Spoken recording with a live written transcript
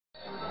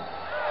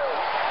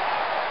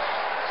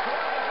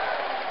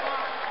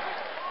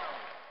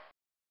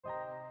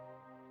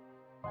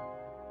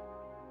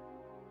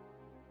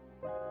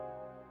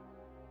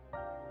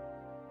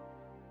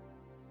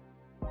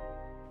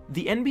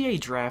The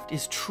NBA draft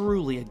is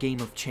truly a game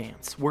of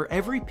chance, where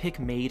every pick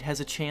made has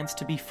a chance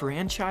to be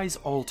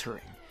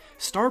franchise-altering.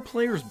 Star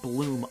players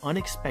bloom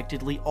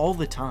unexpectedly all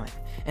the time,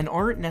 and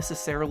aren't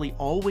necessarily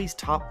always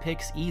top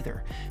picks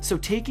either, so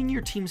taking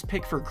your team's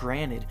pick for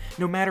granted,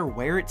 no matter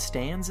where it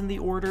stands in the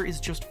order,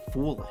 is just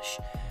foolish.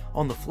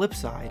 On the flip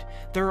side,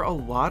 there are a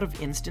lot of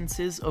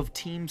instances of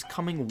teams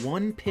coming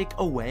one pick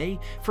away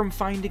from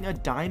finding a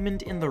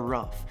diamond in the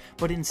rough,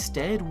 but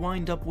instead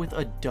wind up with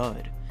a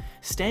dud.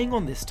 Staying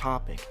on this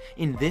topic,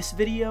 in this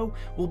video,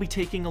 we'll be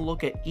taking a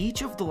look at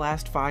each of the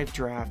last 5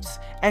 drafts,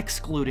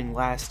 excluding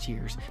last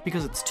year's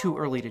because it's too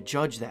early to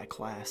judge that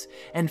class,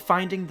 and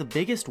finding the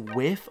biggest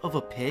whiff of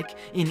a pick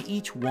in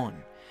each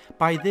one.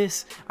 By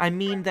this, I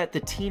mean that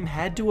the team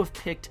had to have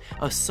picked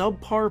a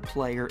subpar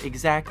player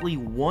exactly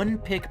one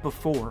pick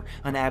before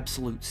an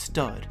absolute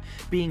stud,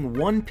 being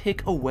one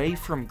pick away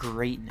from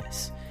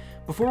greatness.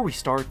 Before we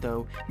start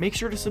though, make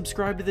sure to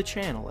subscribe to the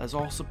channel as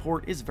all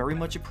support is very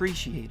much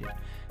appreciated.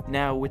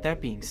 Now, with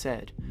that being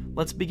said,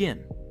 let's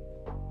begin.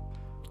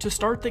 To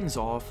start things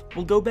off,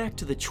 we'll go back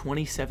to the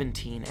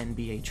 2017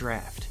 NBA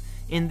draft.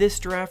 In this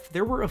draft,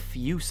 there were a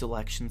few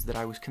selections that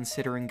I was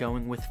considering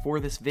going with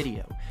for this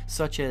video,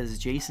 such as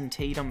Jason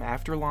Tatum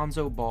after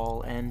Lonzo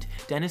Ball and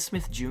Dennis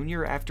Smith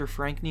Jr. after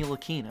Frank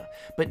Ntilikina,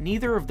 but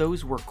neither of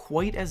those were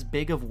quite as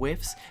big of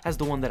whiffs as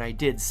the one that I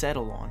did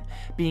settle on,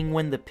 being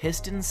when the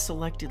Pistons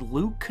selected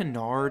Luke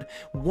Kennard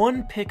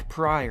one pick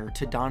prior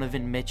to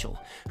Donovan Mitchell,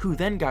 who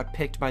then got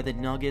picked by the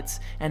Nuggets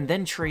and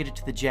then traded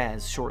to the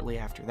Jazz shortly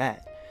after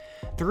that.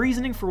 The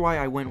reasoning for why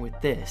I went with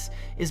this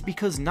is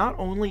because not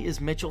only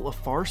is Mitchell a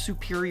far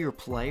superior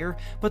player,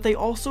 but they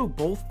also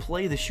both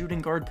play the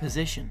shooting guard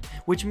position,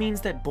 which means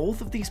that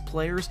both of these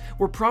players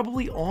were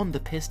probably on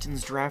the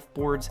Pistons draft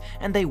boards,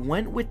 and they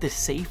went with the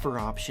safer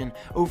option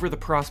over the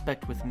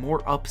prospect with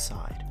more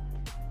upside.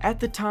 At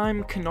the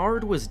time,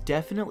 Kennard was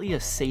definitely a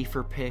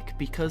safer pick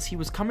because he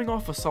was coming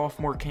off a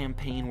sophomore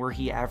campaign where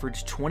he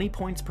averaged 20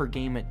 points per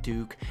game at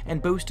Duke and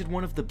boasted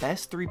one of the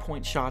best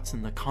three-point shots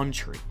in the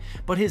country,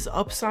 but his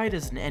upside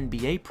as an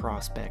NBA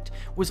prospect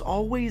was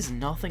always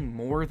nothing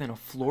more than a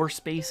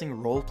floor-spacing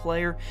role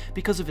player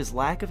because of his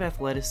lack of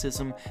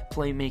athleticism,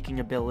 playmaking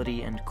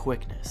ability, and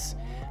quickness.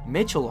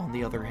 Mitchell, on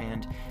the other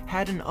hand,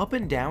 had an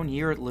up-and-down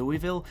year at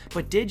Louisville,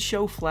 but did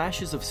show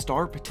flashes of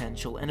star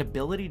potential and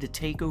ability to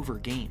take over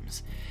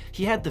games.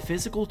 He had the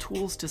physical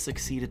tools to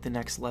succeed at the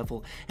next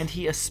level, and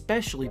he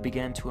especially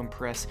began to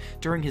impress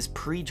during his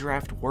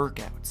pre-draft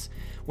workouts.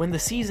 When the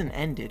season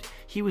ended,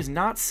 he was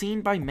not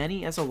seen by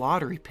many as a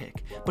lottery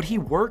pick, but he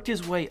worked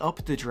his way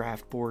up the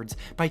draft boards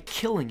by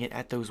killing it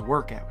at those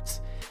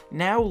workouts.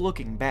 Now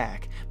looking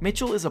back,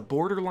 Mitchell is a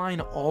borderline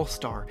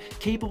all-star,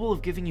 capable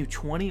of giving you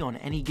 20 on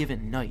any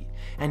given night,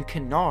 and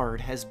Kennard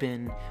has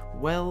been,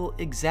 well,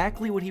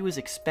 exactly what he was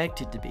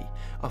expected to be,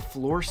 a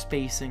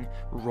floor-spacing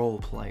role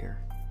player.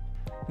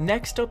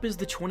 Next up is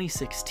the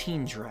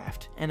 2016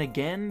 draft, and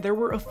again, there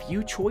were a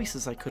few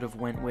choices I could have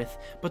went with,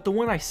 but the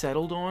one I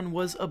settled on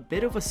was a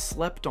bit of a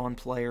slept-on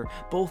player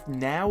both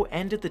now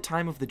and at the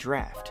time of the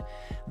draft.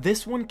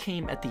 This one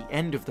came at the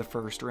end of the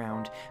first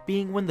round,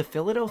 being when the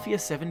Philadelphia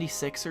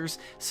 76ers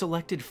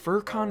selected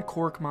Furkan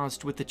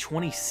Korkmaz with the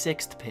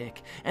 26th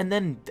pick, and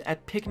then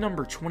at pick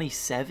number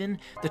 27,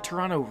 the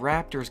Toronto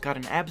Raptors got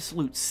an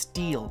absolute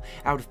steal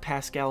out of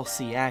Pascal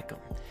Siakam.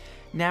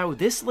 Now,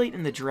 this late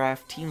in the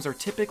draft, teams are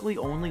typically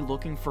only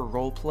looking for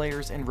role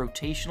players and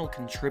rotational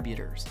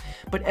contributors,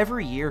 but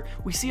every year,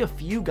 we see a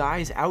few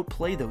guys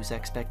outplay those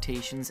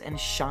expectations and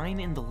shine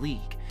in the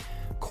league.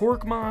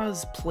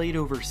 Korkmaz played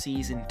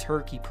overseas in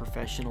Turkey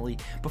professionally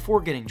before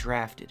getting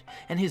drafted,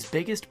 and his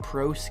biggest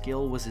pro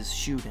skill was his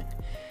shooting.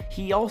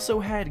 He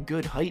also had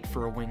good height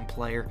for a wing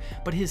player,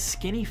 but his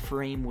skinny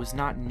frame was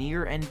not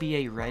near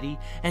NBA ready,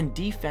 and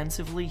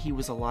defensively he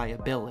was a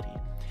liability.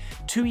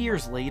 2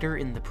 years later,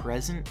 in the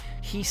present,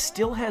 he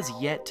still has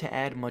yet to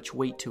add much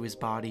weight to his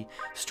body,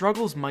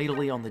 struggles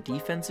mightily on the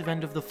defensive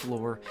end of the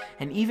floor,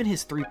 and even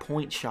his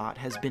three-point shot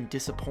has been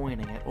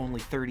disappointing at only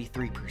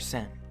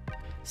 33%.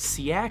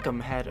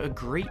 Siakam had a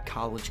great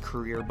college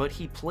career, but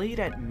he played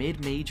at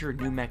mid-major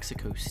New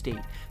Mexico State,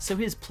 so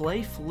his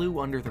play flew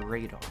under the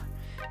radar.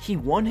 He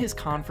won his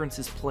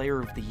conference's Player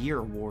of the Year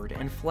award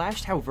and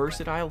flashed how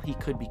versatile he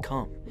could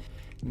become.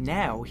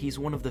 Now, he's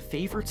one of the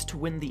favorites to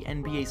win the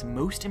NBA's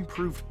Most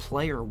Improved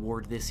Player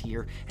award this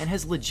year and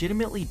has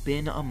legitimately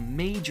been a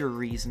major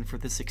reason for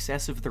the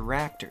success of the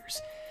Raptors.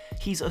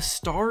 He's a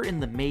star in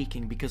the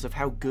making because of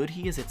how good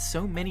he is at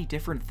so many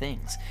different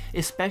things,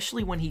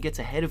 especially when he gets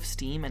ahead of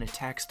steam and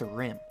attacks the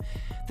rim.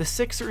 The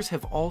Sixers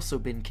have also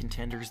been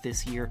contenders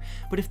this year,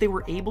 but if they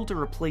were able to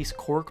replace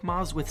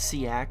Korkmaz with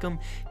Siakam,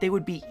 they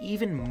would be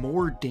even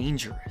more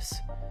dangerous.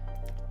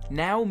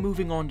 Now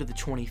moving on to the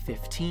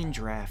 2015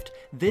 draft,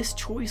 this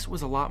choice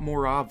was a lot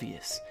more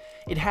obvious.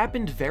 It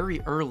happened very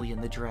early in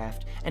the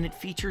draft, and it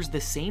features the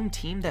same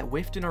team that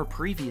whiffed in our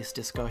previous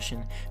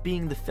discussion,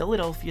 being the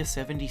Philadelphia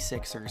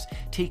 76ers,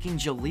 taking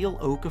Jahlil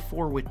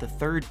Okafor with the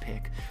 3rd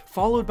pick,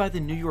 followed by the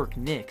New York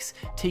Knicks,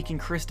 taking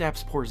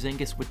Kristaps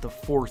Porzingis with the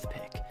 4th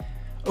pick.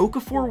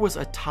 Okafor was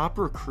a top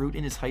recruit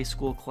in his high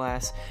school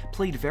class,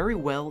 played very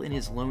well in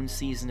his lone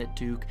season at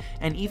Duke,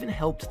 and even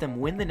helped them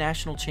win the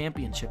national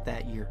championship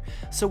that year.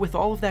 So with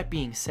all of that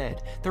being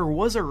said, there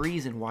was a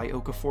reason why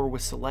Okafor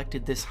was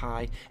selected this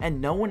high, and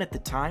no one at the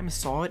time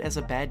saw it as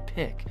a bad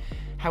pick.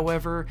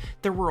 However,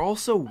 there were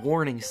also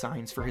warning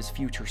signs for his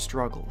future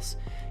struggles.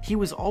 He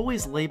was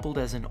always labeled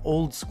as an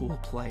old school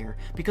player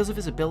because of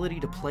his ability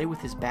to play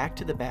with his back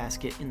to the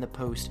basket in the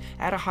post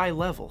at a high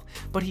level,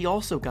 but he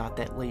also got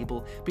that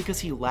label because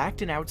he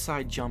lacked an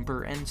outside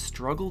jumper and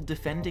struggled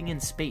defending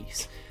in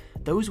space.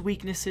 Those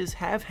weaknesses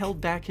have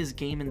held back his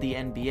game in the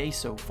NBA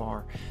so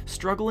far,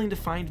 struggling to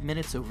find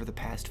minutes over the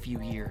past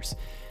few years.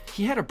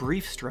 He had a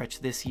brief stretch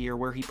this year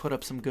where he put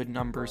up some good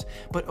numbers,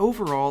 but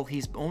overall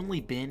he's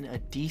only been a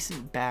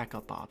decent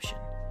backup option.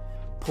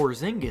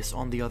 Porzingis,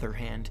 on the other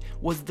hand,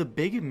 was the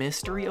big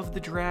mystery of the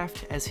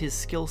draft, as his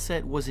skill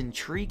set was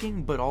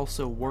intriguing but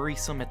also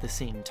worrisome at the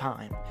same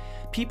time.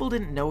 People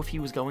didn't know if he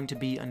was going to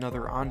be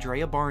another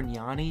Andrea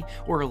Bargnani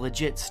or a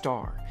legit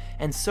star,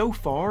 and so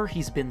far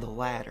he's been the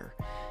latter.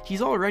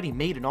 He's already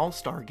made an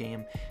all-star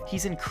game.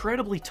 He's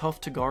incredibly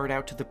tough to guard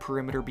out to the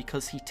perimeter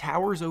because he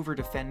towers over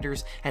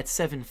defenders at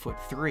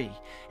 7'3",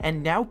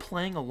 and now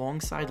playing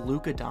alongside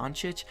Luka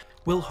Doncic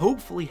will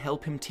hopefully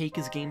help him take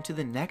his game to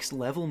the next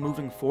level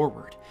moving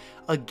forward.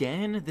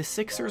 Again, the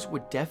Sixers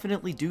would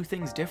definitely do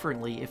things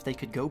differently if they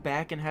could go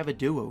back and have a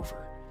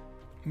do-over.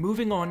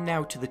 Moving on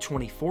now to the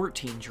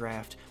 2014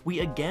 draft, we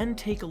again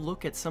take a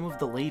look at some of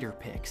the later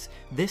picks,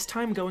 this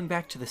time going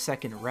back to the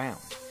second round.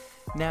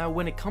 Now,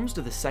 when it comes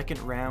to the second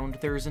round,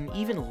 there's an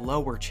even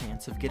lower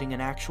chance of getting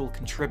an actual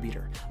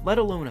contributor, let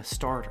alone a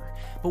starter,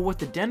 but what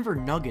the Denver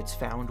Nuggets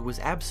found was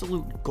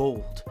absolute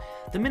gold.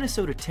 The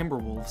Minnesota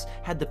Timberwolves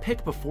had the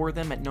pick before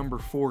them at number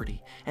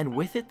 40, and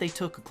with it they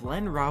took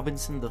Glenn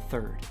Robinson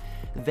III.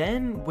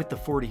 Then, with the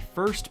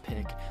 41st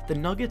pick, the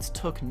Nuggets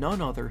took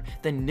none other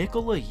than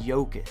Nikola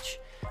Jokic.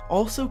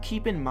 Also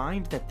keep in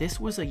mind that this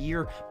was a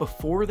year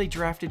before they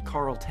drafted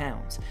Karl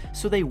Towns,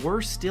 so they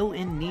were still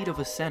in need of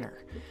a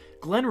center.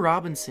 Glenn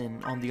Robinson,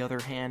 on the other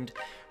hand,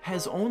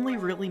 has only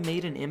really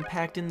made an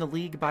impact in the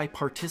league by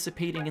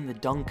participating in the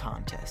dunk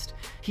contest.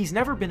 He's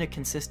never been a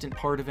consistent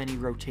part of any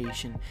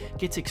rotation,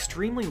 gets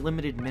extremely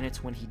limited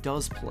minutes when he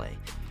does play,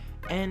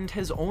 and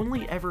has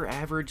only ever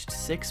averaged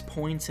 6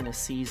 points in a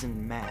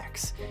season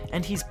max,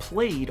 and he's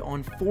played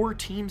on 4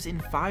 teams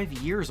in 5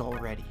 years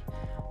already.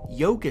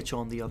 Jokic,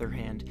 on the other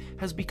hand,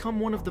 has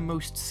become one of the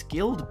most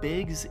skilled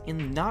bigs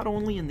not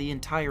only in the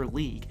entire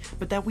league,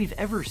 but that we've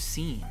ever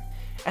seen.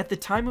 At the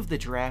time of the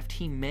draft,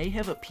 he may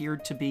have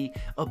appeared to be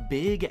a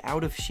big,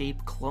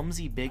 out-of-shape,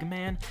 clumsy big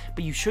man,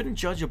 but you shouldn't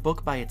judge a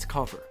book by its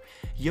cover.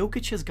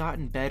 Jokic has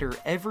gotten better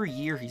every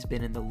year he's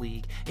been in the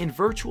league, in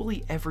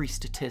virtually every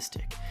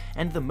statistic,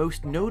 and the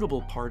most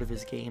notable part of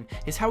his game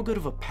is how good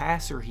of a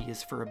passer he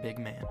is for a big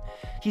man.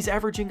 He's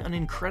averaging an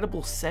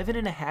incredible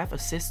 7.5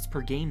 assists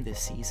per game this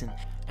season,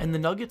 and the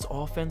Nuggets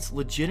offense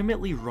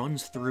legitimately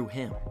runs through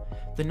him.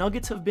 The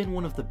Nuggets have been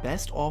one of the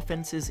best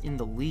offenses in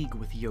the league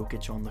with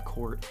Jokic on the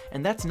court,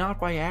 and that's not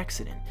by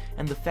accident,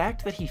 and the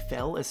fact that he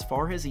fell as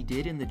far as he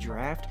did in the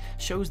draft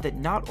shows that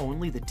not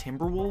only the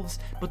Timberwolves,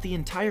 but the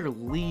entire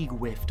league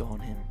whiffed on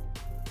him.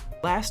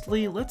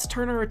 Lastly, let's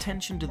turn our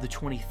attention to the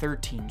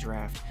 2013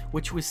 draft,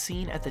 which was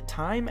seen at the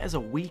time as a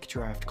weak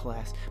draft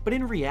class, but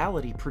in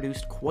reality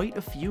produced quite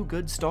a few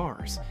good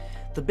stars.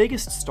 The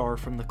biggest star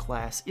from the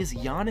class is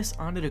Giannis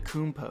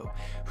Antetokounmpo,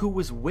 who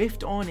was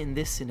whiffed on in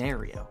this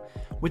scenario.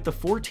 With the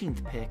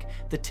 14th pick,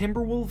 the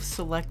Timberwolves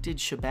selected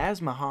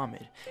Shabazz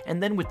Muhammad,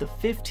 and then with the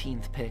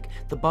 15th pick,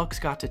 the Bucks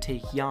got to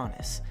take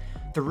Giannis.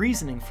 The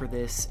reasoning for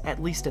this,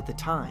 at least at the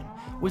time,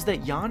 was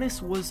that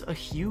Giannis was a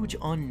huge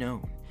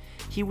unknown.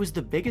 He was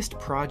the biggest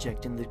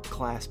project in the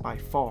class by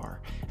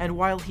far, and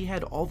while he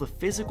had all the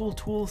physical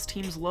tools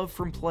teams love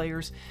from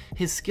players,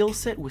 his skill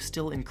set was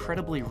still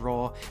incredibly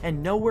raw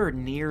and nowhere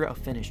near a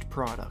finished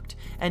product,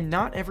 and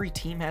not every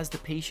team has the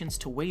patience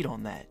to wait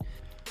on that.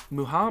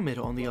 Muhammad,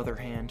 on the other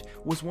hand,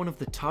 was one of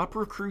the top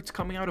recruits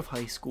coming out of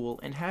high school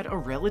and had a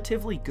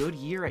relatively good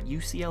year at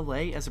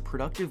UCLA as a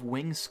productive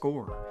wing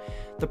scorer.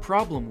 The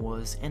problem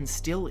was, and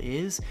still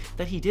is,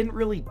 that he didn't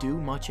really do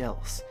much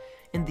else.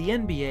 In the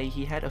NBA,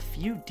 he had a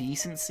few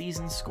decent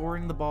seasons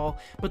scoring the ball,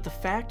 but the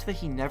fact that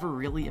he never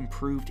really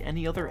improved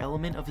any other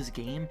element of his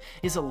game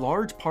is a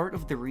large part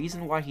of the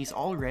reason why he's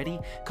already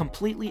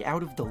completely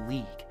out of the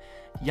league.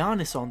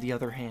 Giannis, on the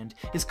other hand,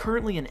 is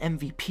currently an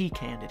MVP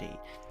candidate.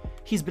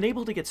 He's been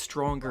able to get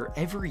stronger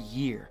every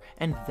year,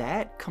 and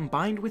that,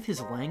 combined with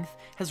his length,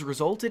 has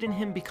resulted in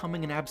him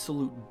becoming an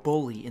absolute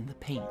bully in the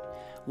paint.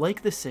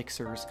 Like the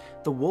Sixers,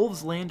 the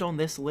Wolves land on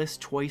this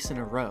list twice in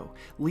a row,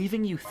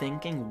 leaving you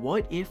thinking,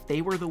 what if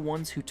they were the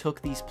ones who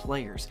took these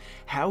players?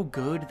 How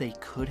good they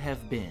could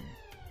have been.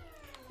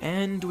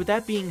 And with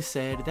that being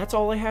said, that's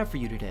all I have for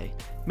you today.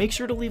 Make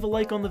sure to leave a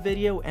like on the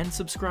video and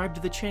subscribe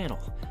to the channel.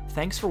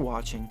 Thanks for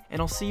watching,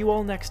 and I'll see you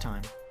all next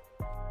time.